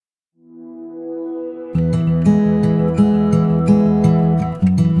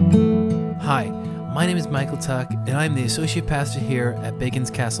name is Michael Tuck, and I'm the Associate Pastor here at Bacon's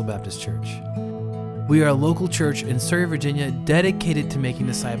Castle Baptist Church. We are a local church in Surrey, Virginia, dedicated to making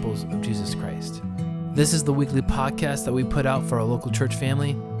disciples of Jesus Christ. This is the weekly podcast that we put out for our local church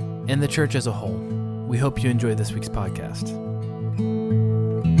family and the church as a whole. We hope you enjoy this week's podcast.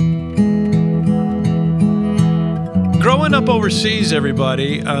 Growing up overseas,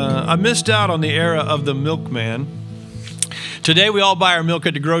 everybody, I missed out on the era of the milkman. Today, we all buy our milk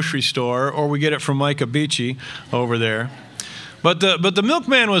at the grocery store, or we get it from Micah Beachy over there. But the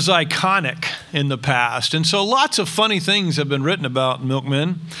milkman was iconic in the past, and so lots of funny things have been written about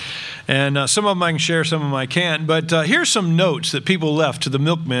milkmen. And some of them I can share, some of them I can't. But here's some notes that people left to the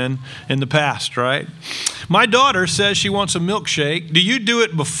milkmen in the past, right? My daughter says she wants a milkshake. Do you do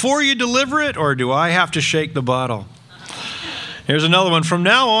it before you deliver it, or do I have to shake the bottle? Here's another one. From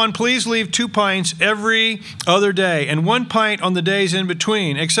now on, please leave 2 pints every other day and 1 pint on the days in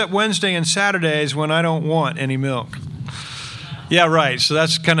between, except Wednesday and Saturdays when I don't want any milk. Yeah, right. So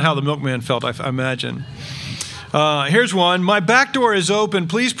that's kind of how the milkman felt, I imagine. Here's one. My back door is open.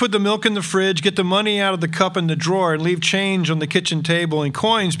 Please put the milk in the fridge, get the money out of the cup in the drawer, and leave change on the kitchen table and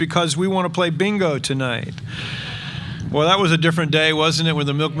coins because we want to play bingo tonight. Well, that was a different day, wasn't it, when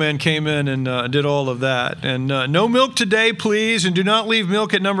the milkman came in and did all of that. And no milk today, please, and do not leave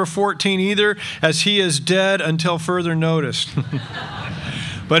milk at number 14 either, as he is dead until further notice.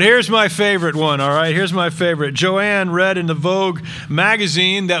 But here's my favorite one, all right? Here's my favorite. Joanne read in the Vogue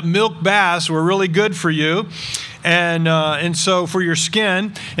magazine that milk baths were really good for you. And so for your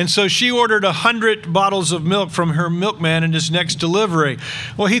skin. And so she ordered 100 bottles of milk from her milkman in his next delivery.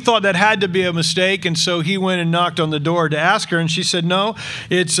 Well, he thought that had to be a mistake, and so he went and knocked on the door to ask her, and she said, no,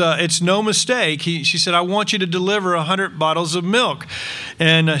 it's no mistake. She said, I want you to deliver 100 bottles of milk.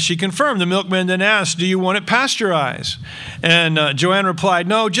 And she confirmed. The milkman then asked, do you want it pasteurized? And Joanne replied,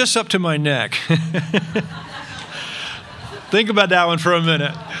 no, just up to my neck. Think about that one for a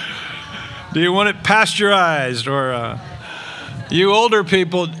minute. Do you want it pasteurized? Or you older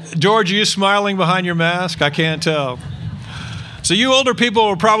people, George, are you smiling behind your mask? I can't tell. So you older people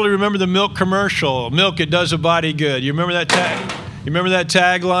will probably remember the milk commercial. Milk, it does a body good. You remember that tag? You remember that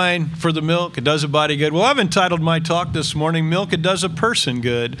tagline for the milk? It does a body good. Well, I've entitled my talk this morning, Milk, it does a person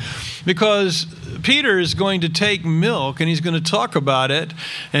good, because Peter is going to take milk and he's going to talk about it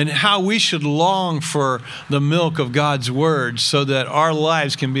and how we should long for the milk of God's word so that our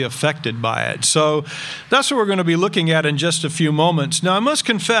lives can be affected by it. So that's what we're going to be looking at in just a few moments. Now, I must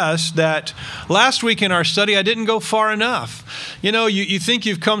confess that last week in our study, I didn't go far enough. You know, you think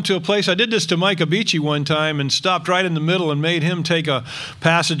you've come to a place. I did this to Micah Beachy one time and stopped right in the middle and made him take a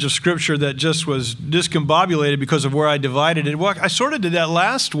passage of scripture that just was discombobulated because of where I divided it. Well, I sort of did that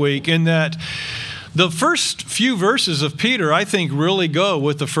last week in that the first few verses of Peter, I think, really go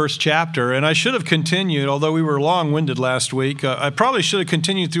with the first chapter. And I should have continued, although we were long-winded last week. I probably should have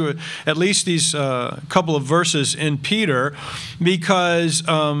continued through at least these couple of verses in Peter because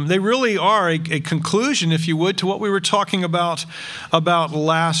they really are a conclusion, if you would, to what we were talking about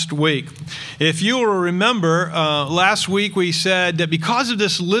last week. If you will remember, last week we said that because of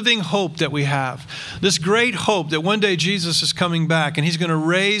this living hope that we have, this great hope that one day Jesus is coming back and he's going to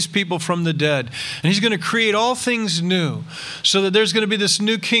raise people from the dead, and he's going to create all things new so that there's going to be this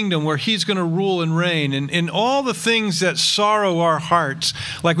new kingdom where he's going to rule and reign. And all the things that sorrow our hearts,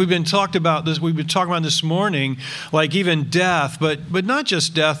 like we've been talking about this morning, like even death, but not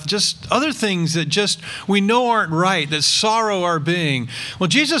just death, just other things that just we know aren't right, that sorrow our being. Well,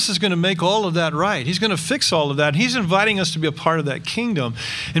 Jesus is going to make all of that right. He's going to fix all of that. He's inviting us to be a part of that kingdom.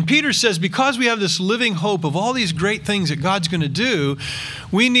 And Peter says, because we have this living hope of all these great things that God's going to do,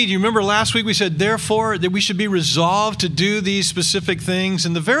 we need, you remember last week we said, therefore, that we should be resolved to do these specific things.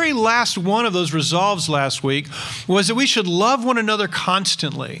 And the very last one of those resolves last week was that we should love one another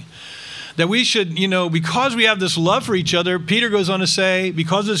constantly. That we should, because we have this love for each other, Peter goes on to say,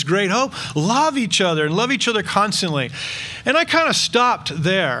 because of this great hope, love each other and love each other constantly. And I kind of stopped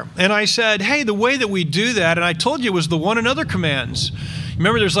there. And I said, hey, the way that we do that, and I told you it was the one another commands.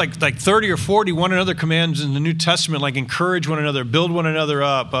 Remember, there's like 30 or 40 one another commands in the New Testament, like encourage one another, build one another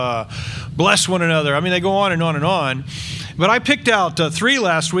up, bless one another. I mean, they go on and on and on. But I picked out 3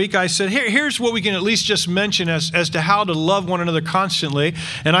 last week. I said, here's what we can at least just mention as to how to love one another constantly.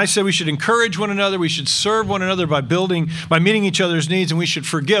 And I said we should encourage one another, we should serve one another by meeting each other's needs, and we should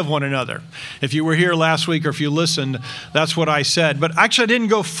forgive one another. If you were here last week or if you listened, that's what I said. But actually, I didn't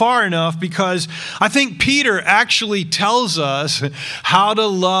go far enough because I think Peter actually tells us how to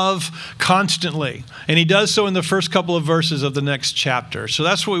love constantly. And he does so in the first couple of verses of the next chapter. So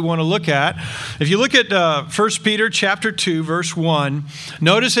that's what we want to look at. If you look at 1 Peter chapter 2, verse 1,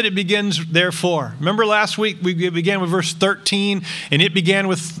 notice that it begins therefore. Remember last week we began with verse 13, and it began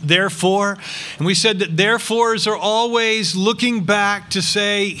with therefore. And we said that therefores are always looking back to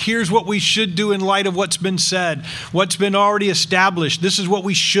say, here's what we should do in light of what's been said, what's been already established. This is what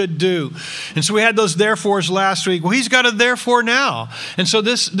we should do. And so we had those therefores last week. Well, he's got a therefore now. And so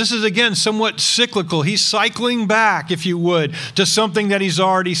this is, again, somewhat cyclical. He's cycling back, if you would, to something that he's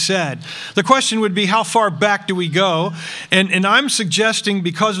already said. The question would be, how far back do we go? And I'm suggesting,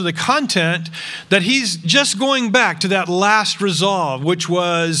 because of the content, that he's just going back to that last resolve, which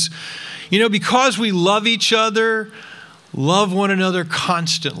was, because we love each other, love one another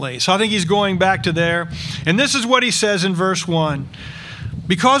constantly. So I think he's going back to there. And this is what he says in verse 1.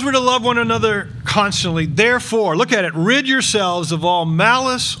 Because we're to love one another constantly, therefore, look at it, rid yourselves of all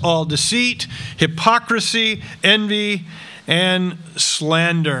malice, all deceit, hypocrisy, envy, and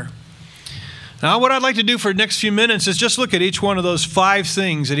slander. Now, what I'd like to do for the next few minutes is just look at each one of those 5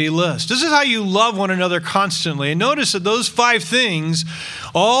 things that he lists. This is how you love one another constantly. And notice that those 5 things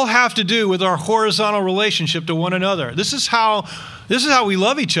all have to do with our horizontal relationship to one another. This is how we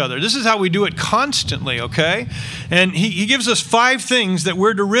love each other. This is how we do it constantly, okay? And he gives us 5 things that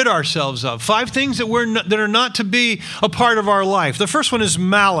we're to rid ourselves of. 5 things that are not to be a part of our life. The first one is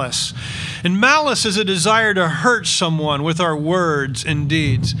malice. And malice is a desire to hurt someone with our words and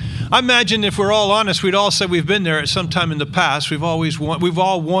deeds. I imagine if we're all honest, we'd all say we've been there at some time in the past. We've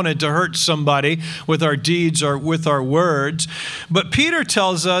all wanted to hurt somebody with our deeds or with our words. But Peter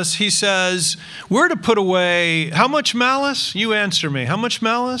tells us, he says, we're to put away how much malice? You answer me. How much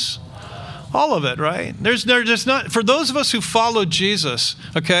malice? All of it, right? There's not, for those of us who follow Jesus,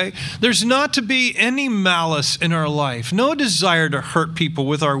 okay, there's not to be any malice in our life, no desire to hurt people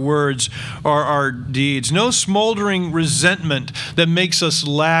with our words or our deeds, no smoldering resentment that makes us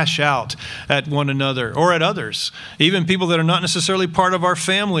lash out at one another or at others, even people that are not necessarily part of our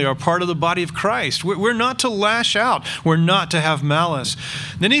family or part of the body of Christ. We're not to lash out. We're not to have malice.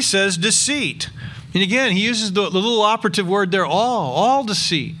 Then he says deceit. And again, he uses the little operative word there, all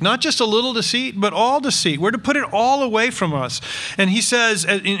deceit. Not just a little deceit, but all deceit. We're to put it all away from us. And he says,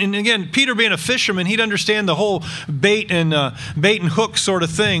 and again, Peter being a fisherman, he'd understand the whole bait and hook sort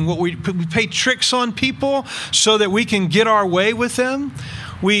of thing. We play tricks on people so that we can get our way with them.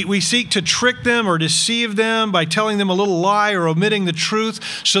 We seek to trick them or deceive them by telling them a little lie or omitting the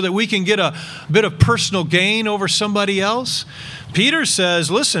truth so that we can get a bit of personal gain over somebody else. Peter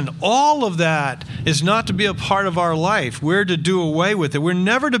says, listen, all of that is not to be a part of our life. We're to do away with it. We're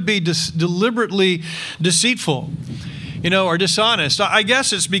never to be deliberately deceitful, or dishonest. I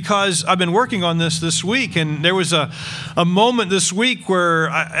guess it's because I've been working on this week, and there was a moment this week where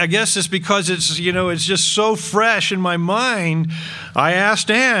I guess it's because it's just so fresh in my mind. I asked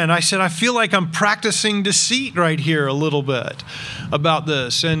Ann, I said, I feel like I'm practicing deceit right here a little bit about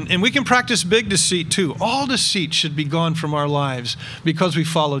this. And we can practice big deceit too. All deceit should be gone from our lives because we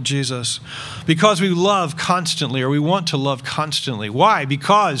follow Jesus. Because we love constantly, or we want to love constantly. Why?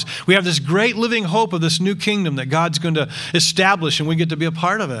 Because we have this great living hope of this new kingdom that God's going to establish, and we get to be a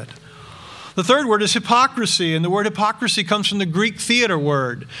part of it. The third word is hypocrisy, and the word hypocrisy comes from the Greek theater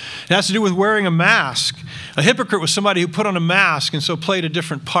word. It has to do with wearing a mask. A hypocrite was somebody who put on a mask and so played a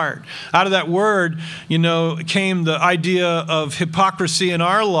different part. Out of that word, came the idea of hypocrisy in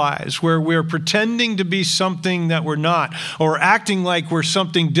our lives, where we're pretending to be something that we're not, or acting like we're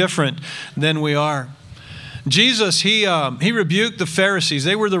something different than we are. Jesus, he rebuked the Pharisees.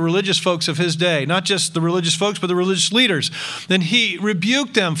 They were the religious folks of his day, not just the religious folks, but the religious leaders. Then he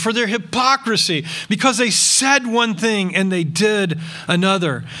rebuked them for their hypocrisy because they said one thing and they did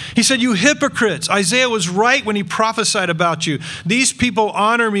another. He said, you hypocrites, Isaiah was right when he prophesied about you. These people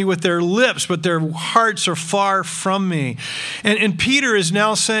honor me with their lips, but their hearts are far from me. And Peter is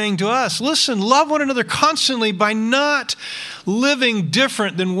now saying to us, listen, love one another constantly by not living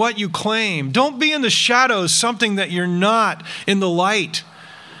different than what you claim. Don't be in the shadows something that you're not in the light.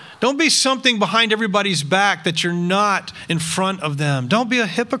 Don't be something behind everybody's back that you're not in front of them. Don't be a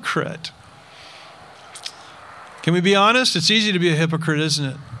hypocrite. Can we be honest? It's easy to be a hypocrite, isn't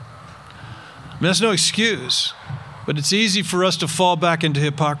it? That's no excuse, but it's easy for us to fall back into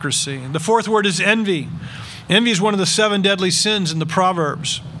hypocrisy. The fourth word is envy. Envy is one of the 7 deadly sins in the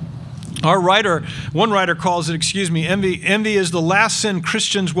Proverbs. One writer calls it, envy. Envy is the last sin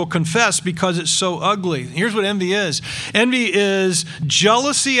Christians will confess because it's so ugly. Here's what envy is. Envy is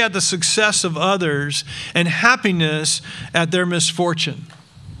jealousy at the success of others and happiness at their misfortune.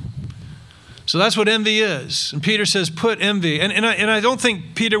 So that's what envy is. And Peter says, put envy. And I don't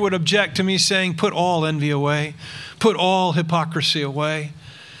think Peter would object to me saying, put all envy away. Put all hypocrisy away.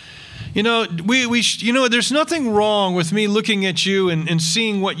 There's nothing wrong with me looking at you and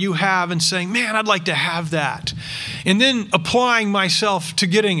seeing what you have and saying, man, I'd like to have that. And then applying myself to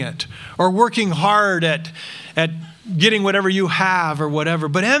getting it or working hard at getting whatever you have or whatever.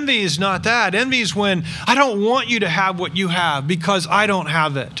 But envy is not that. Envy is when I don't want you to have what you have because I don't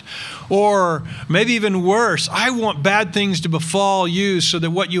have it. Or maybe even worse, I want bad things to befall you so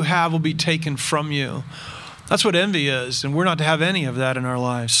that what you have will be taken from you. That's what envy is, and we're not to have any of that in our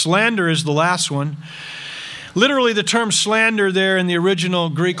lives. Slander is the last one. Literally, the term slander there in the original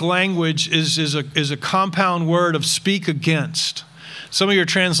Greek language is a compound word of speak against. Some of your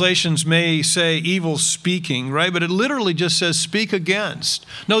translations may say evil speaking, right? But it literally just says speak against.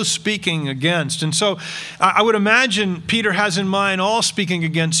 No speaking against. And so I would imagine Peter has in mind all speaking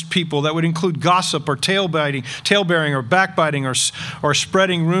against people. That would include gossip or talebearing or backbiting or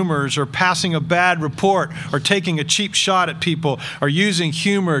spreading rumors or passing a bad report or taking a cheap shot at people or using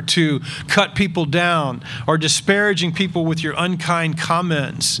humor to cut people down or disparaging people with your unkind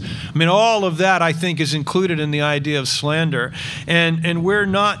comments. I mean, all of that, I think, is included in the idea of slander. And we're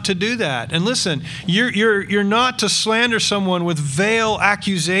not to do that. And listen, you're not to slander someone with veil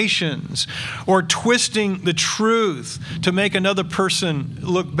accusations or twisting the truth to make another person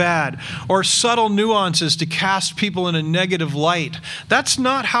look bad or subtle nuances to cast people in a negative light. That's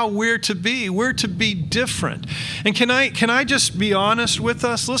not how we're to be. We're to be different. And can I just be honest with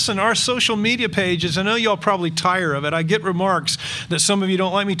us? Listen, our social media pages, I know y'all probably tire of it. I get remarks that some of you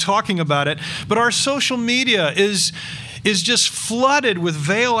don't like me talking about it, but our social media is just flooded with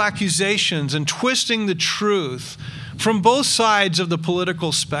veil accusations and twisting the truth from both sides of the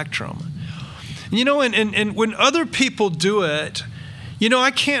political spectrum. And when other people do it,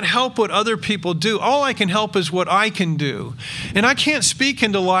 I can't help what other people do. All I can help is what I can do. And I can't speak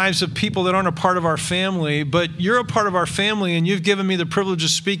into lives of people that aren't a part of our family, but you're a part of our family and you've given me the privilege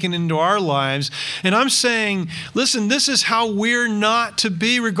of speaking into our lives. And I'm saying, listen, this is how we're not to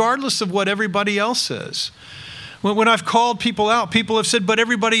be, regardless of what everybody else is. When I've called people out, people have said, but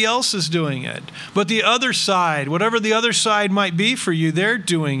everybody else is doing it. But the other side, whatever the other side might be for you, they're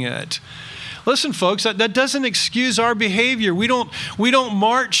doing it. Listen, folks, that doesn't excuse our behavior. We don't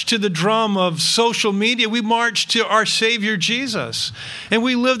march to the drum of social media. We march to our Savior Jesus. And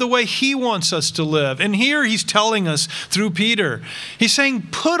we live the way He wants us to live. And here He's telling us through Peter, He's saying,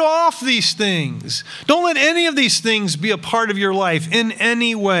 put off these things. Don't let any of these things be a part of your life in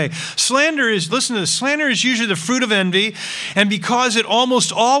any way. Slander is usually the fruit of envy. And because it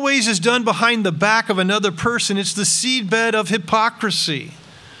almost always is done behind the back of another person, it's the seedbed of hypocrisy.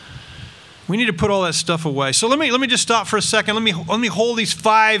 We need to put all that stuff away. So let me just stop for a second. Let me hold these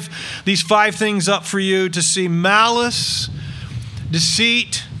five things up for you to see: malice,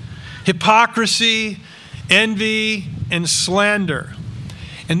 deceit, hypocrisy, envy, and slander.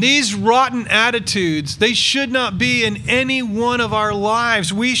 And these rotten attitudes, they should not be in any one of our lives.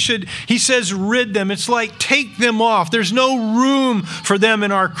 He says, rid them. It's like take them off. There's no room for them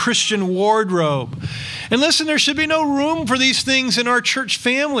in our Christian wardrobe. And listen, there should be no room for these things in our church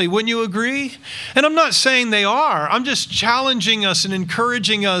family. Wouldn't you agree? And I'm not saying they are. I'm just challenging us and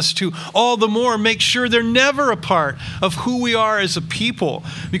encouraging us to all the more make sure they're never a part of who we are as a people.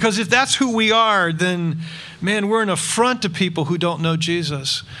 Because if that's who we are, then man, we're an affront to people who don't know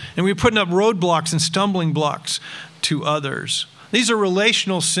Jesus. And we're putting up roadblocks and stumbling blocks to others. These are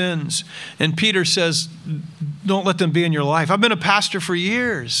relational sins. And Peter says, don't let them be in your life. I've been a pastor for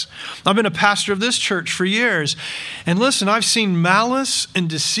years. I've been a pastor of this church for years. And listen, I've seen malice and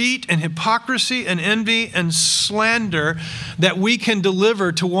deceit and hypocrisy and envy and slander that we can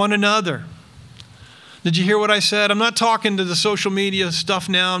deliver to one another. Did you hear what I said? I'm not talking to the social media stuff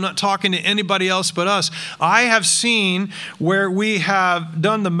now. I'm not talking to anybody else but us. I have seen where we have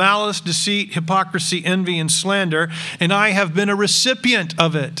done the malice, deceit, hypocrisy, envy, and slander, and I have been a recipient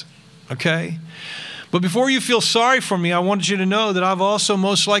of it, okay? But before you feel sorry for me, I want you to know that I've also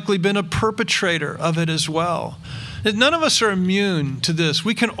most likely been a perpetrator of it as well. None of us are immune to this.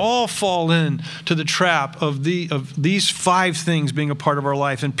 We can all fall into the trap of these five things being a part of our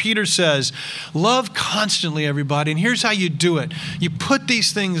life. And Peter says, love constantly, everybody. And here's how you do it. You put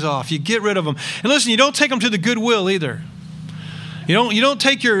these things off. You get rid of them. And listen, you don't take them to the Goodwill either. You don't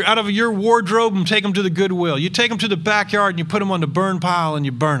take out of your wardrobe and take them to the Goodwill. You take them to the backyard and you put them on the burn pile and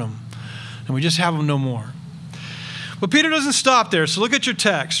you burn them. And we just have them no more. But Peter doesn't stop there. So look at your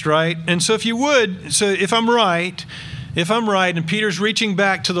text, right? And so if I'm right, and Peter's reaching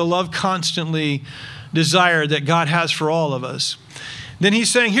back to the love constantly desire that God has for all of us, then he's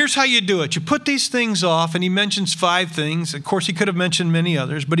saying, here's how you do it. You put these things off, and he mentions 5 things. Of course, he could have mentioned many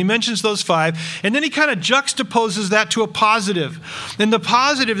others, but he mentions those 5. And then he kind of juxtaposes that to a positive. And the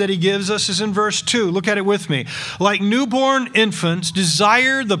positive that he gives us is in verse 2. Look at it with me. Like newborn infants,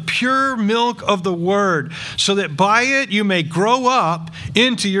 desire the pure milk of the word, so that by it you may grow up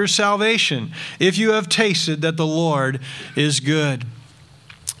into your salvation, if you have tasted that the Lord is good.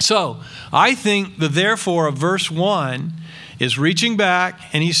 So I think the therefore of verse 1 is reaching back,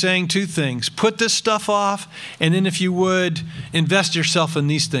 and he's saying 2 things. Put this stuff off, and then if you would, invest yourself in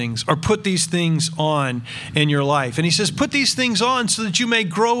these things, or put these things on in your life. And he says, put these things on so that you may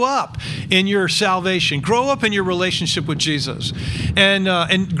grow up in your salvation, grow up in your relationship with Jesus.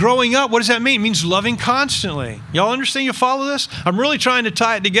 And growing up, what does that mean? It means loving constantly. Y'all understand? You follow this? I'm really trying to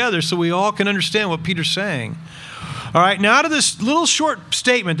tie it together so we all can understand what Peter's saying. All right, now out of this little short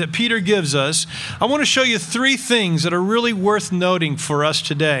statement that Peter gives us, I want to show you 3 things that are really worth noting for us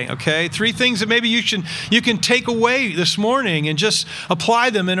today, okay? 3 things that maybe you can take away this morning and just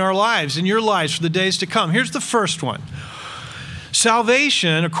apply them in our lives, in your lives for the days to come. Here's the first one.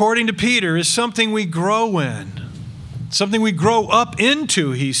 Salvation, according to Peter, is something we grow in. Something we grow up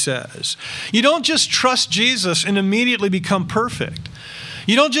into, he says. You don't just trust Jesus and immediately become perfect.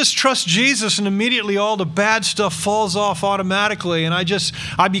 You don't just trust Jesus and immediately all the bad stuff falls off automatically and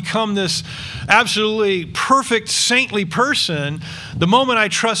I become this absolutely perfect, saintly person the moment I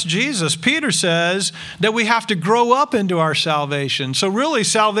trust Jesus. Peter says that we have to grow up into our salvation. So really,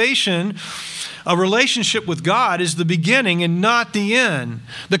 salvation, a relationship with God, is the beginning and not the end.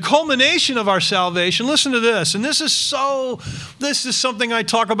 The culmination of our salvation, listen to this, and this is something I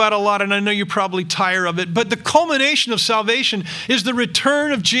talk about a lot, and I know you probably tire of it, but the culmination of salvation is the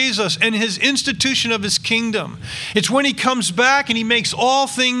return of Jesus and his institution of his kingdom. It's when he comes back and he makes all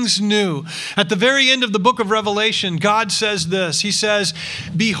things new. At the very end of the book of Revelation, God says this. He says,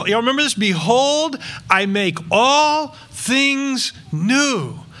 y'all remember this? Behold, I make all things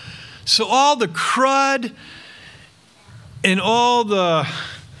new. So all the crud and all the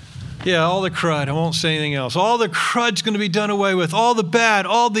crud, I won't say anything else. All the crud's going to be done away with, all the bad,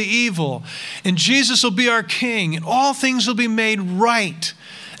 all the evil. And Jesus will be our king, and all things will be made right,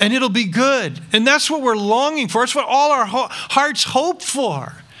 and it'll be good. And that's what we're longing for. It's what all our hearts hope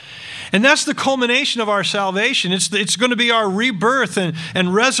for. And that's the culmination of our salvation. It's going to be our rebirth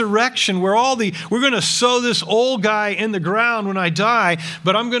and resurrection where we're going to sow this old guy in the ground when I die,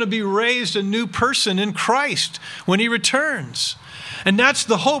 but I'm going to be raised a new person in Christ when he returns. And that's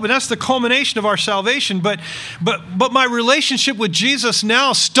the hope, and that's the culmination of our salvation. But my relationship with Jesus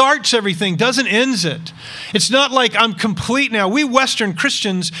now starts everything, doesn't end it. It's not like I'm complete now. We Western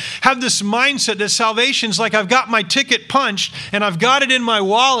Christians have this mindset that salvation's like I've got my ticket punched and I've got it in my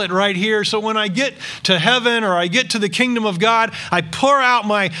wallet right here. So when I get to heaven or I get to the kingdom of God, I pull out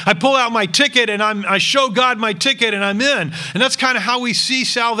my ticket and I show God my ticket and I'm in. And that's kind of how we see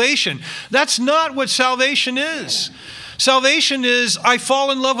salvation. That's not what salvation is. Salvation is I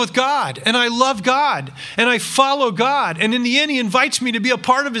fall in love with God and I love God and I follow God. And in the end, he invites me to be a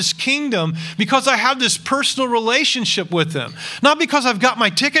part of his kingdom because I have this personal relationship with him. Not because I've got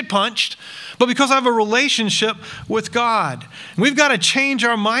my ticket punched, but because I have a relationship with God. And we've got to change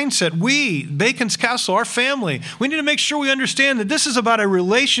our mindset. We, Bacon's Castle, our family, we need to make sure we understand that this is about a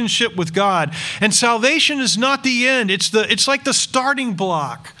relationship with God. And salvation is not the end. It's like the starting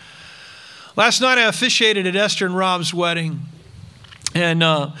block. Last night I officiated at Esther and Rob's wedding. And,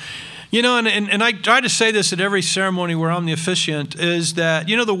 and I try to say this at every ceremony where I'm the officiant, is that,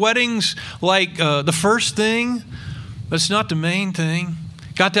 the wedding's like the first thing, but it's not the main thing.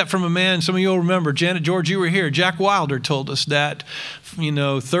 Got that from a man, some of you will remember, Janet George, you were here. Jack Wilder told us that,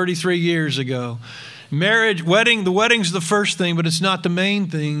 33 years ago. The wedding's the first thing, but it's not the main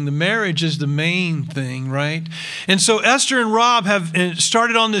thing. The marriage is the main thing, right? And so Esther and Rob have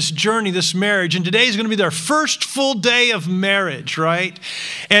started on this journey, this marriage, and today is going to be their first full day of marriage, right?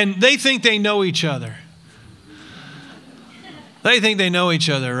 And they think they know each other. They think they know each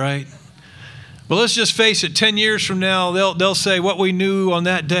other, right? But let's just face it, 10 years from now, they'll say what we knew on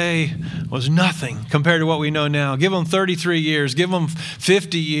that day was nothing compared to what we know now. Give them 33 years, give them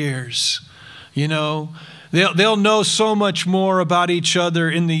 50 years. They'll know so much more about each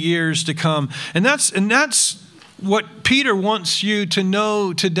other in the years to come. And that's what Peter wants you to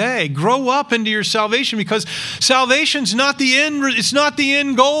know today. Grow up into your salvation, because salvation's not the end. It's not the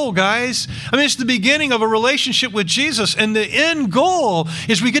end goal, guys. It's the beginning of a relationship with Jesus. And the end goal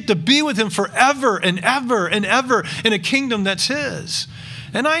is we get to be with him forever and ever and ever in a kingdom that's his.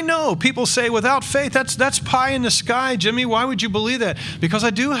 And I know people say without faith, that's pie in the sky. Jimmy, why would you believe that? Because I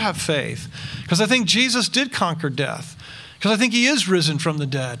do have faith. Because I think Jesus did conquer death. because I think he is risen from the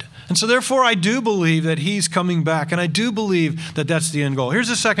dead. And so therefore, I do believe that he's coming back, and I do believe that that's the end goal. Here's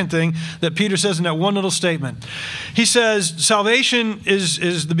the second thing that Peter says in that one little statement. He says, salvation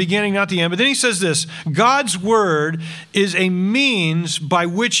is the beginning, not the end. But then he says this, God's word is a means by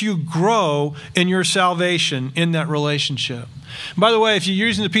which you grow in your salvation in that relationship. By the way, if you're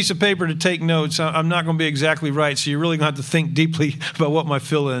using a piece of paper to take notes, I'm not going to be exactly right, so you're really going to have to think deeply about what my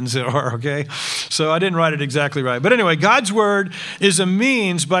fill-ins are, okay? So I didn't write it exactly right. But anyway, God's word is a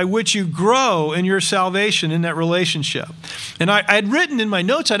means by which you grow in your salvation in that relationship. And I had written in my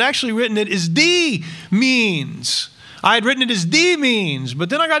notes, I'd actually written it as the means. I had written it as the means, but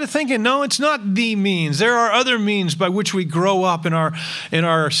then I got to thinking, no, it's not the means. There are other means by which we grow up in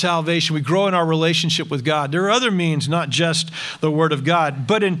our salvation. We grow in our relationship with God. There are other means, not just the Word of God.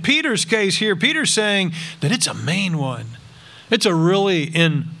 But in Peter's case here, Peter's saying that it's a main one. It's a really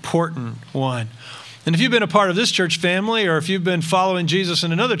important one. And if you've been a part of this church family, or if you've been following Jesus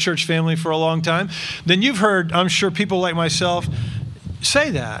in another church family for a long time, then you've heard, I'm sure, people like myself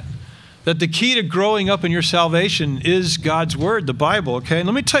say that the key to growing up in your salvation is God's word, the Bible, okay? And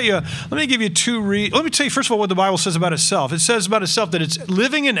let me tell you first of all what the Bible says about itself. It says about itself that it's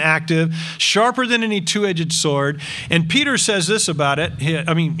living and active, sharper than any two-edged sword. And Peter says this about it.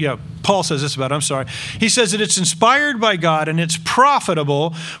 Paul says this about it, He says that it's inspired by God and it's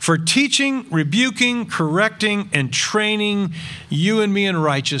profitable for teaching, rebuking, correcting, and training you and me in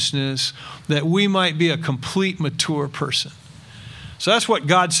righteousness, that we might be a complete, mature person. So that's what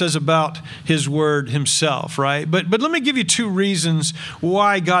God says about his word himself, right? But let me give you two reasons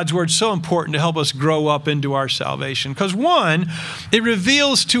why God's word is so important to help us grow up into our salvation. Because one, it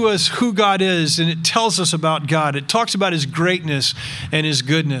reveals to us who God is, and it tells us about God. It talks about his greatness and his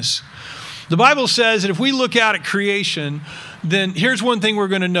goodness. The Bible says that if we look out at creation, then here's one thing we're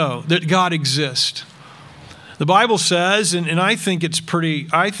going to know, that God exists. The Bible says, and I think it's pretty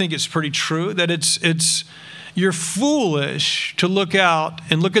true, that it's you're foolish to look out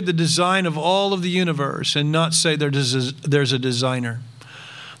and look at the design of all of the universe and not say there's a designer.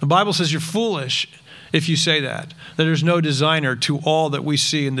 The Bible says you're foolish if you say that there's no designer to all that we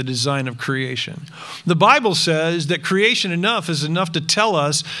see in the design of creation. The Bible says that creation is enough to tell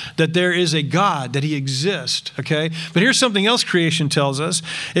us that there is a God, that he exists, okay? But here's something else creation tells us.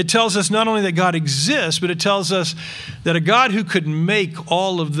 It tells us not only that God exists, but it tells us that a God who could make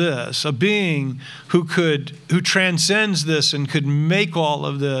all of this, a being who transcends this and could make all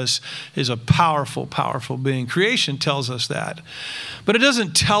of this, is a powerful, powerful being. Creation tells us that. But it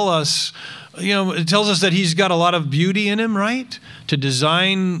doesn't tell us, it tells us that he's got a lot of beauty in him, right? To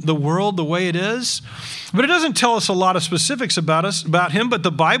design the world the way it is. But it doesn't tell us a lot of specifics about him, but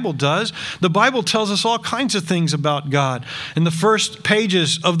the Bible does. The Bible tells us all kinds of things about God. In the first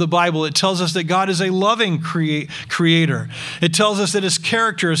pages of the Bible, it tells us that God is a loving creator. It tells us that his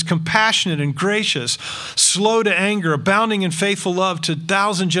character is compassionate and gracious, slow to anger, abounding in faithful love to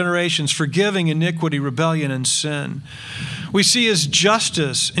 1,000 generations, forgiving iniquity, rebellion, and sin. We see his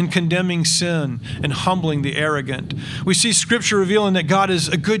justice in condemning sin and humbling the arrogant. We see Scripture revealing that God is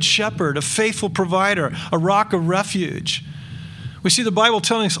a good shepherd, a faithful provider, a rock of refuge. We see the Bible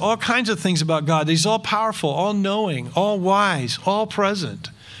telling us all kinds of things about God. He's all powerful, all knowing, all wise, all present.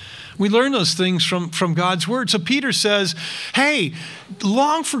 We learn those things from God's word. So Peter says, hey,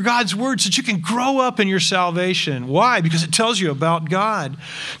 long for God's word so that you can grow up in your salvation. Why? Because it tells you about God.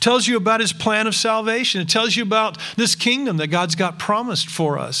 It tells you about his plan of salvation. It tells you about this kingdom that God's got promised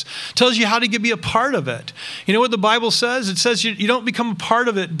for us. It tells you how to be a part of it. You know what the Bible says? It says you don't become a part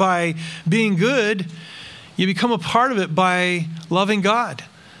of it by being good. You become a part of it by loving God.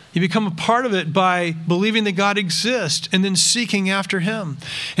 You become a part of it by believing that God exists and then seeking after him.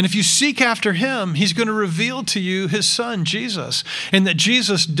 And if you seek after him, he's going to reveal to you his son, Jesus, and that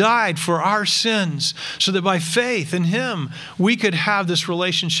Jesus died for our sins so that by faith in him, we could have this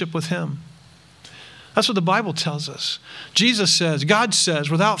relationship with him. That's what the Bible tells us. Jesus says, God says,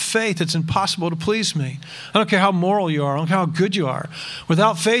 without faith, it's impossible to please me. I don't care how moral you are. I don't care how good you are.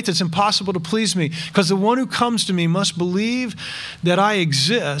 Without faith, it's impossible to please me, because the one who comes to me must believe that I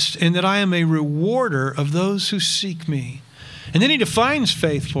exist and that I am a rewarder of those who seek me. And then he defines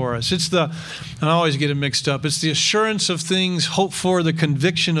faith for us. I always get it mixed up. It's the assurance of things hoped for, the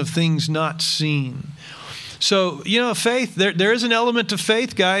conviction of things not seen. So, faith, there is an element to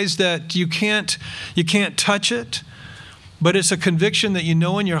faith, guys, that you can't touch it, but it's a conviction that you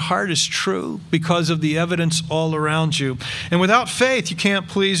know in your heart is true because of the evidence all around you. And without faith, you can't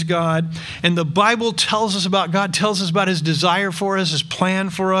please God. And the Bible tells us about God, tells us about his desire for us, his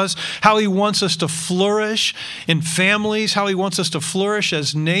plan for us, how he wants us to flourish in families, how he wants us to flourish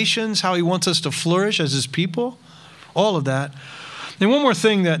as nations, how he wants us to flourish as his people. all of that. And one more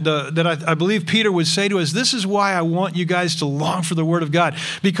thing that I believe Peter would say to us, this is why I want you guys to long for the Word of God,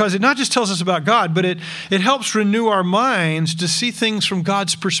 because it not just tells us about God, but it helps renew our minds to see things from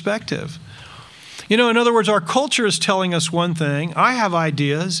God's perspective. You know, in other words, our culture is telling us one thing. I have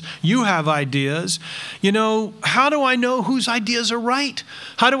ideas. You have ideas. You know, how do I know whose ideas are right?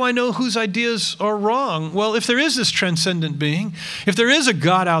 How do I know whose ideas are wrong? Well, if there is this transcendent being, if there is a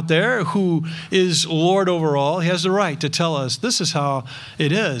God out there who is Lord over all, he has the right to tell us this is how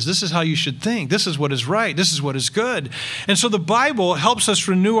it is. This is how you should think. This is what is right. This is what is good. And so the Bible helps us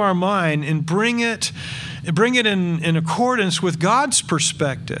renew our mind and bring it in accordance with God's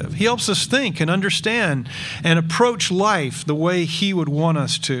perspective. He helps us think and understand and approach life the way he would want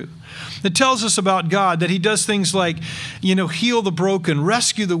us to. It tells us about God that he does things like, heal the broken,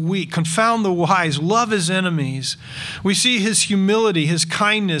 rescue the weak, confound the wise, love his enemies. We see his humility, his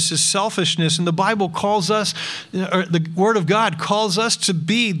kindness, his selfishness, and the Bible calls us, or the Word of God calls us to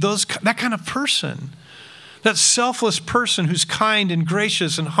be that kind of person, that selfless person who's kind and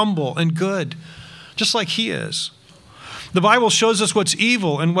gracious and humble and good, just like he is. The Bible shows us what's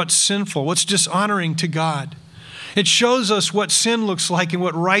evil and what's sinful, what's dishonoring to God. It shows us what sin looks like and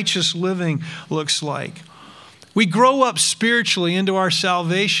what righteous living looks like. We grow up spiritually into our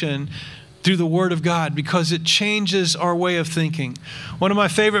salvation through the Word of God because it changes our way of thinking. One of my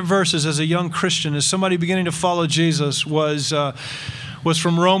favorite verses as a young Christian, as somebody beginning to follow Jesus, was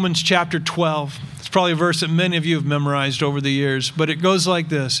from Romans chapter 12. It's probably a verse that many of you have memorized over the years, but it goes like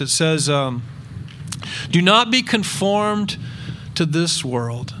this. It says, do not be conformed to this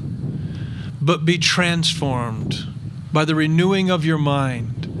world, but be transformed by the renewing of your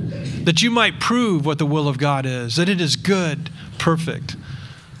mind, that you might prove what the will of God is, that it is good, perfect.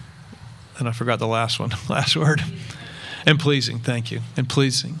 And I forgot the last word. And pleasing, thank you, and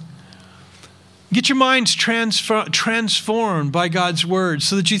pleasing. Get your minds transformed by God's word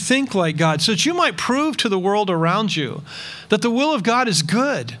so that you think like God, so that you might prove to the world around you that the will of God is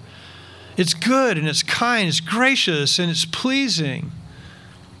good. It's good and it's kind, it's gracious and it's pleasing.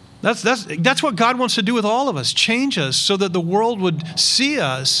 That's what God wants to do with all of us, change us so that the world would see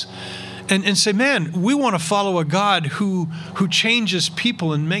us and say, man, we want to follow a God who changes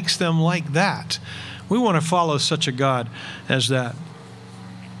people and makes them like that. We want to follow such a God as that.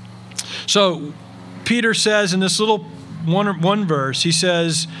 So Peter says in this little one verse, he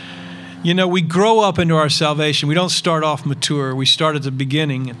says, we grow up into our salvation. We don't start off mature. We start at the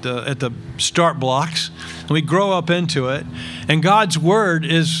beginning, at the start blocks, and we grow up into it. And God's word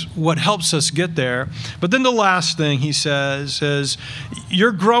is what helps us get there. But then the last thing he says is,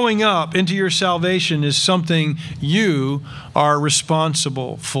 your growing up into your salvation is something you are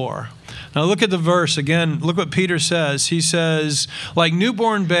responsible for. Now look at the verse again. Look what Peter says. He says, like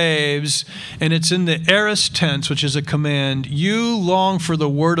newborn babes, and it's in the aorist tense, which is a command, you long for the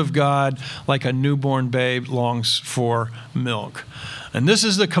word of God like a newborn babe longs for milk. And this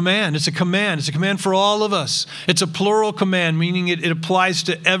is the command. It's a command. It's a command for all of us. It's a plural command, meaning it applies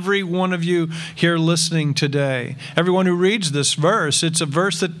to every one of you here listening today. Everyone who reads this verse, it's a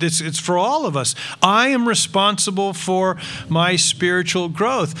verse that it's for all of us. I am responsible for my spiritual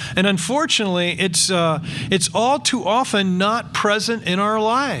growth. And unfortunately, it's all too often not present in our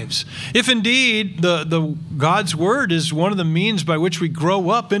lives. If indeed the God's word is one of the means by which we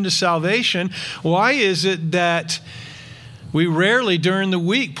grow up into salvation, why is it that we rarely during the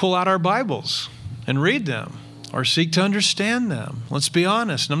week pull out our Bibles and read them or seek to understand them? Let's be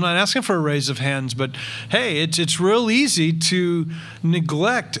honest. And I'm not asking for a raise of hands, but hey, it's real easy to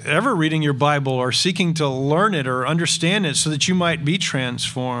neglect ever reading your Bible or seeking to learn it or understand it so that you might be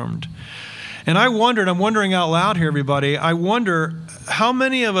transformed. And I'm wondering out loud here, everybody, I wonder how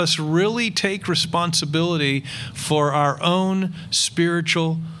many of us really take responsibility for our own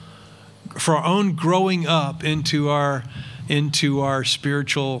growing up into our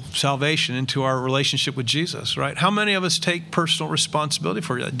spiritual salvation, into our relationship with Jesus, right? How many of us take personal responsibility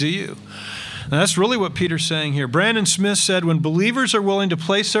for that? Do you? And that's really what Peter's saying here. Brandon Smith said, when believers are willing to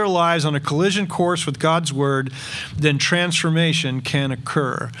place their lives on a collision course with God's word, then transformation can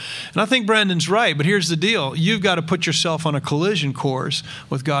occur. And I think Brandon's right, but here's the deal. You've got to put yourself on a collision course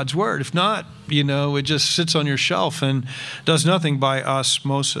with God's word. If not, it just sits on your shelf and does nothing by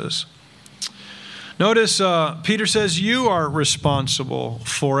osmosis. Notice Peter says you are responsible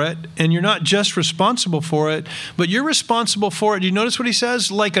for it, and you're not just responsible for it, but you're responsible for it. Do you notice what he says?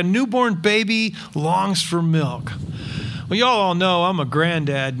 Like a newborn baby longs for milk. Well, y'all all know I'm a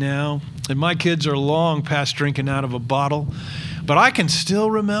granddad now, and my kids are long past drinking out of a bottle, but I can still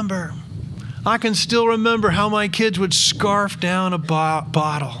remember I can still remember how my kids would scarf down a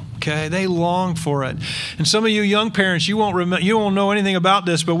bottle. Okay, they long for it. And some of you young parents, you won't know anything about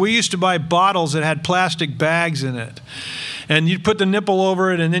this, but we used to buy bottles that had plastic bags in it. And you'd put the nipple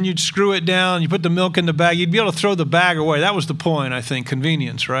over it, and then you'd screw it down. You put the milk in the bag. You'd be able to throw the bag away. That was the point, I think,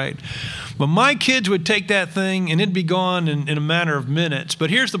 convenience, right? But my kids would take that thing, and it'd be gone in a matter of minutes. But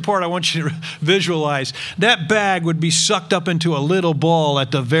here's the part I want you to visualize. That bag would be sucked up into a little ball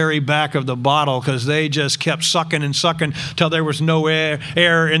at the very back of the bottle because they just kept sucking and sucking till there was no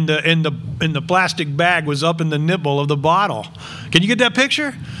air in the plastic bag was up in the nipple of the bottle. Can you get that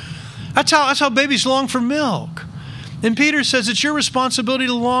picture? That's how babies long for milk. And Peter says it's your responsibility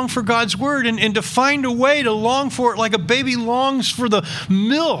to long for God's word and to find a way to long for it like a baby longs for the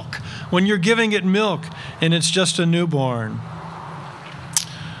milk when you're giving it milk and it's just a newborn.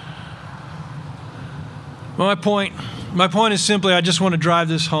 My point is simply, I just want to drive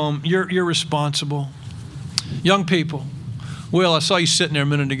this home. You're responsible. Young people, Will, I saw you sitting there a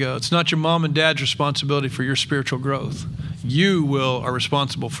minute ago. It's not your mom and dad's responsibility for your spiritual growth. You, Will, are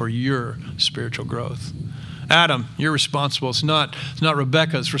responsible for your spiritual growth. Adam, you're responsible. It's not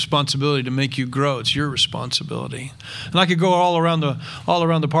Rebecca's responsibility to make you grow. It's your responsibility. And I could go all around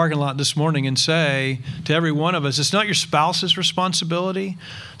the parking lot this morning and say to every one of us, it's not your spouse's responsibility.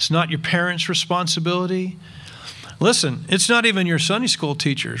 It's not your parents' responsibility. Listen, it's not even your Sunday school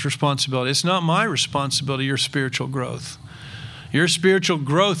teacher's responsibility. It's not my responsibility, your spiritual growth. Your spiritual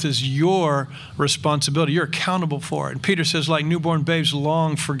growth is your responsibility. You're accountable for it. And Peter says, like newborn babes,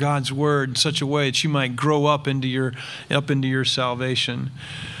 long for God's word in such a way that you might grow up into your salvation.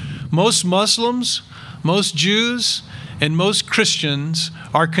 Most Muslims, most Jews, and most Christians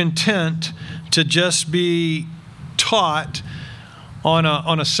are content to just be taught on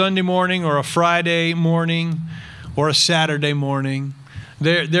a Sunday morning or a Friday morning or a Saturday morning.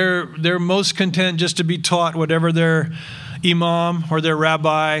 They're most content just to be taught whatever their imam or their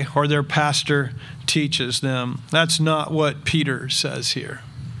rabbi or their pastor teaches them. That's not what Peter says here.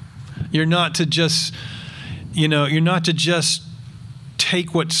 You're not to just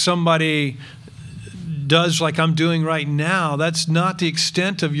take what somebody does like I'm doing right now. That's not the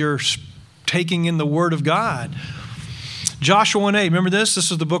extent of your taking in the Word of God. Joshua 1:8, remember this? This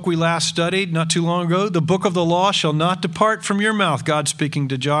is the book we last studied not too long ago. The book of the law shall not depart from your mouth, God speaking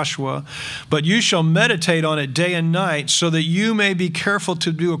to Joshua, but you shall meditate on it day and night so that you may be careful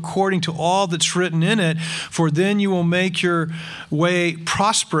to do according to all that's written in it, for then you will make your way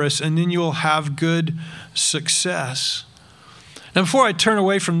prosperous and then you will have good success. Now, before I turn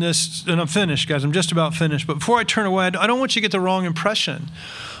away from this, and I'm finished, guys, I'm just about finished, but before I turn away, I don't want you to get the wrong impression.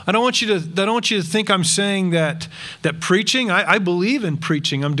 I don't want you to think I'm saying that preaching, I believe in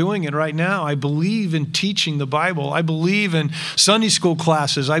preaching. I'm doing it right now. I believe in teaching the Bible. I believe in Sunday school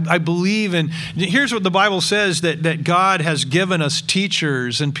classes. I believe in, here's what the Bible says, that God has given us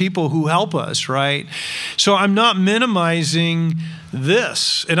teachers and people who help us, right? So I'm not minimizing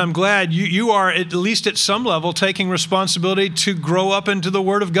this, and I'm glad you are at least at some level taking responsibility to grow up into the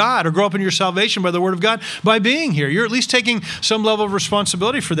Word of God or grow up in your salvation by the Word of God by being here. You're at least taking some level of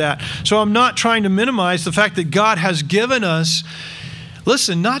responsibility for that. So I'm not trying to minimize the fact that God has given us,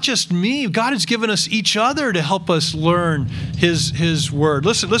 listen, not just me, God has given us each other to help us learn His Word.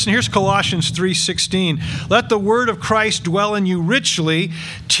 Listen, here's Colossians 3:16. Let the Word of Christ dwell in you richly,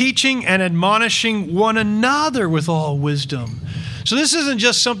 teaching and admonishing one another with all wisdom. So this isn't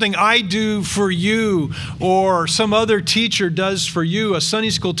just something I do for you or some other teacher does for you, a Sunday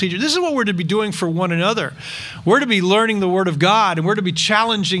school teacher. This is what we're to be doing for one another. We're to be learning the Word of God, and we're to be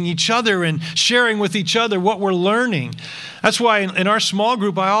challenging each other and sharing with each other what we're learning. That's why in our small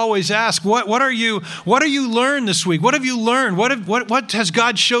group, I always ask, what are you learned this week? What have you learned? What has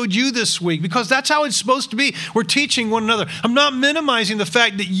God showed you this week? Because that's how it's supposed to be. We're teaching one another. I'm not minimizing the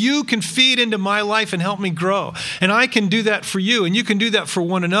fact that you can feed into my life and help me grow. And I can do that for you, and you can do that for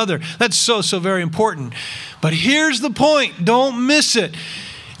one another. That's so very important. But here's the point. Don't miss it.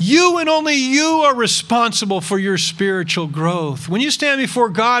 You and only you are responsible for your spiritual growth. When you stand before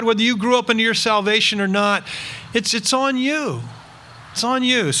God, whether you grew up into your salvation or not, it's on you. It's on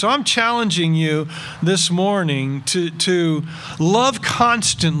you. So I'm challenging you this morning to love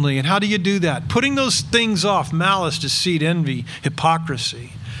constantly. And how do you do that? Putting those things off, malice, deceit, envy,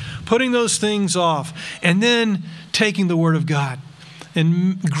 hypocrisy. Putting those things off. And then taking the Word of God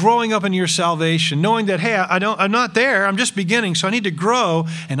and growing up in your salvation, knowing that, hey, I'm not there, I'm just beginning, so I need to grow,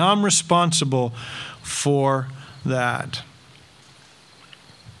 and I'm responsible for that.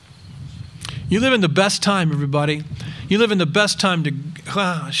 You live in the best time, everybody. You live in the best time to,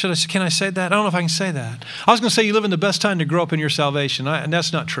 can I say that? I don't know if I can say that. I was going to say you live in the best time to grow up in your salvation, and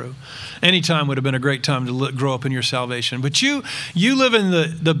that's not true. Any time would have been a great time to grow up in your salvation. But you live in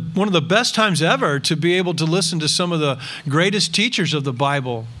the one of the best times ever to be able to listen to some of the greatest teachers of the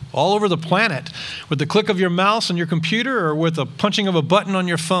Bible all over the planet. With the click of your mouse on your computer or with the punching of a button on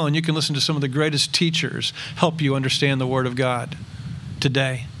your phone, you can listen to some of the greatest teachers help you understand the Word of God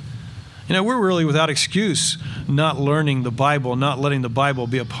today. You know, we're really without excuse not learning the Bible, not letting the Bible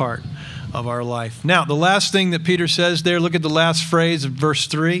be a part of our life. Now, the last thing that Peter says there, look at the last phrase of verse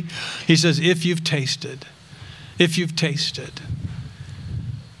 3. He says, if you've tasted. If you've tasted.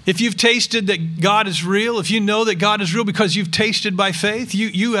 If you've tasted that God is real, if you know that God is real because you've tasted by faith,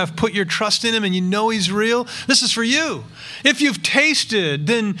 you have put your trust in Him and you know He's real, this is for you. If you've tasted,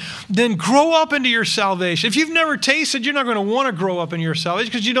 then grow up into your salvation. If you've never tasted, you're not going to want to grow up in your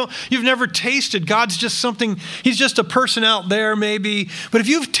salvation because you've never tasted. God's just something, He's just a person out there maybe. But if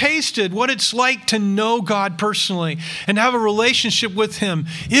you've tasted what it's like to know God personally and have a relationship with Him,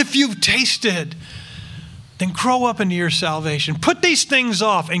 if you've tasted, then grow up into your salvation. Put these things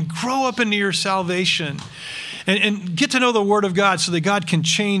off and grow up into your salvation. And get to know the Word of God so that God can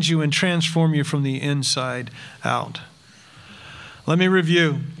change you and transform you from the inside out. Let me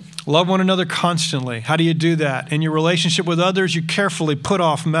review. Love one another constantly. How do you do that? In your relationship with others, you carefully put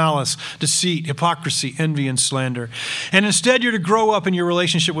off malice, deceit, hypocrisy, envy, and slander. And instead, you're to grow up in your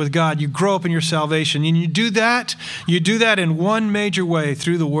relationship with God. You grow up in your salvation. And you do that in one major way,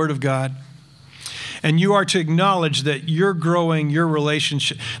 through the Word of God. And you are to acknowledge that you're growing your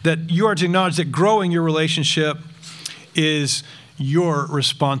relationship, that you are to acknowledge that growing your relationship is your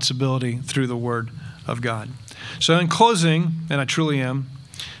responsibility through the Word of God. So in closing, and I truly am,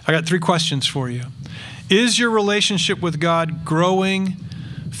 I got 3 questions for you. Is your relationship with God growing,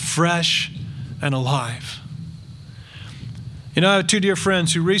 fresh, and alive? You know, I have 2 dear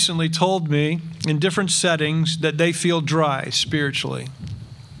friends who recently told me in different settings that they feel dry spiritually.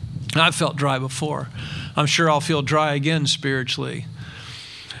 I've felt dry before. I'm sure I'll feel dry again spiritually.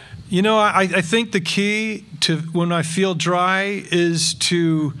 You know, I think the key to when I feel dry is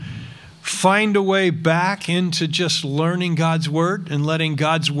to find a way back into just learning God's Word and letting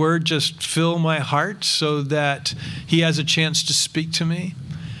God's Word just fill my heart so that He has a chance to speak to me.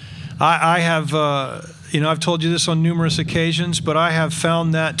 I have, I've told you this on numerous occasions, but I have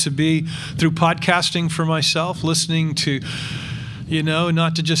found that to be through podcasting for myself, listening to,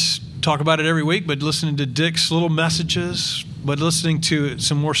 not to just talk about it every week, but listening to Dick's little messages, but listening to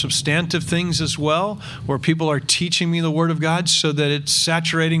some more substantive things as well, where people are teaching me the Word of God so that it's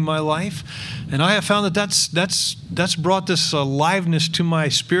saturating my life. And I have found that that's brought this aliveness to my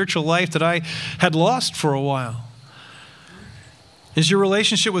spiritual life that I had lost for a while. Is your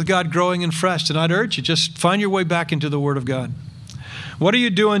relationship with God growing and fresh? And I'd urge you, just find your way back into the Word of God. What are you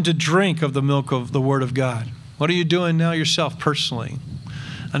doing to drink of the milk of the Word of God? What are you doing now yourself personally?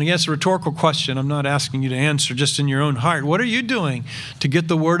 And again, it's a rhetorical question. I'm not asking you to answer just in your own heart. What are you doing to get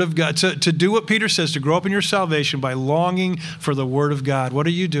the Word of God, to do what Peter says, to grow up in your salvation by longing for the Word of God? What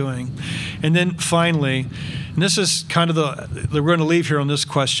are you doing? And then finally, and this is kind of we're going to leave here on this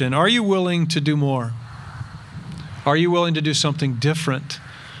question, are you willing to do more? Are you willing to do something different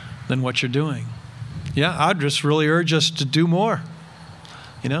than what you're doing? Yeah, I'd just really urge us to do more.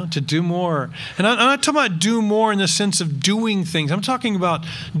 To do more. And I'm not talking about do more in the sense of doing things. I'm talking about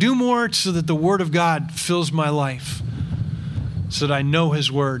do more so that the Word of God fills my life, so that I know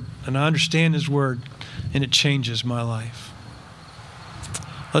His Word and I understand His Word and it changes my life.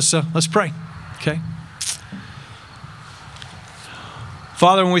 Let's pray, okay?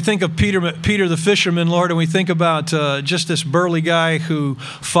 Father, when we think of Peter the fisherman, Lord, and we think about just this burly guy who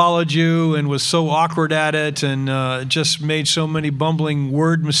followed you and was so awkward at it and just made so many bumbling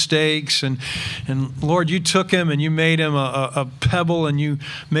word mistakes. And Lord, you took him and you made him a pebble, and you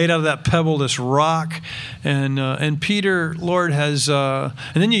made out of that pebble this rock. And Peter, Lord, has, and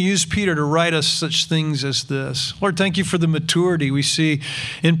then you used Peter to write us such things as this. Lord, thank you for the maturity we see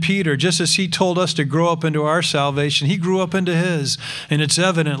in Peter. Just as he told us to grow up into our salvation, he grew up into his. And it's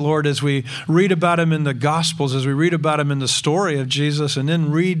evident, Lord, as we read about him in the Gospels, as we read about him in the story of Jesus, and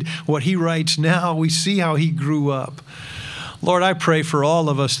then read what he writes now, we see how he grew up. Lord, I pray for all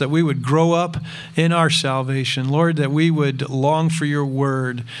of us that we would grow up in our salvation. Lord, that we would long for your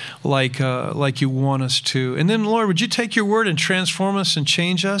word like you want us to. And then, Lord, would you take your word and transform us and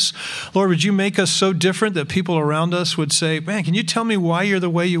change us? Lord, would you make us so different that people around us would say, man, can you tell me why you're the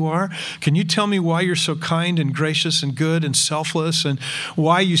way you are? Can you tell me why you're so kind and gracious and good and selfless, and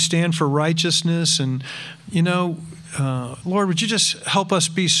why you stand for righteousness? And, Lord, would you just help us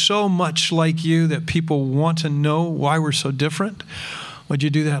be so much like you that people want to know why we're so different? Would you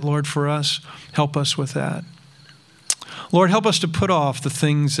do that, Lord, for us? Help us with that. Lord, help us to put off the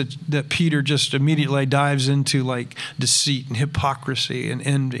things that Peter just immediately dives into, like deceit and hypocrisy and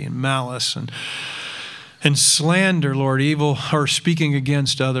envy and malice and slander, Lord, evil or speaking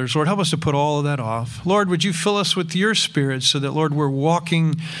against others. Lord, help us to put all of that off. Lord, would you fill us with your Spirit so that, Lord, we're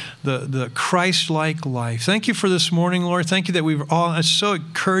walking the Christ-like life. Thank you for this morning, Lord. Thank you that it's so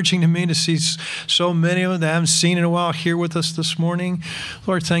encouraging to me to see so many of them that I haven't seen in a while here with us this morning.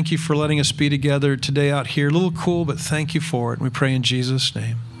 Lord, thank you for letting us be together today out here. A little cool, but thank you for it. We pray in Jesus'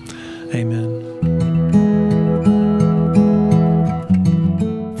 name. Amen.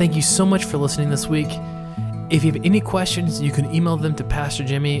 Thank you so much for listening this week. If you have any questions, you can email them to Pastor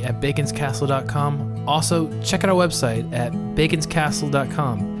Jimmy at baconscastle.com. Also, check out our website at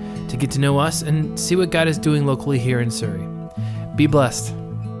baconscastle.com to get to know us and see what God is doing locally here in Surrey. Be blessed.